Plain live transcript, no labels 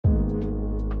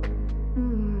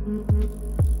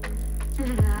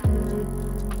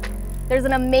There's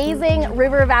an amazing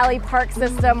river valley park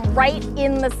system right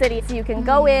in the city. So you can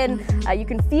go in, you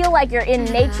can feel like you're in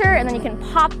nature, and then you can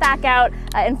pop back out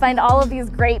and find all of these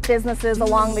great businesses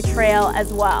along the trail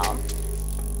as well.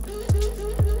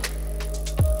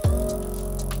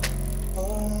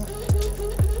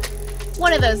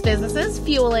 One of those businesses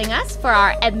fueling us for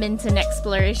our Edmonton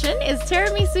exploration is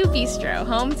Tiramisu Bistro,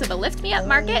 home to the Lift Me Up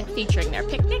Market featuring their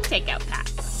picnic takeout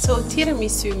packs. So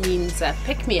tiramisu means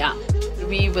pick me up.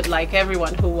 We would like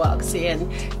everyone who walks in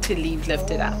to leave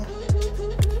lifted up.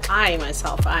 I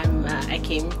myself, I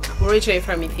came originally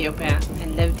from Ethiopia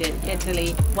and lived in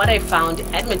Italy. What I found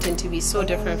Edmonton to be so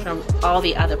different from all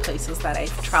the other places that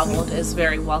I've traveled is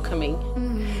very welcoming.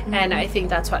 And I think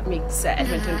that's what makes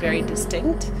Edmonton very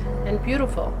distinct and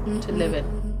beautiful to live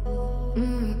in.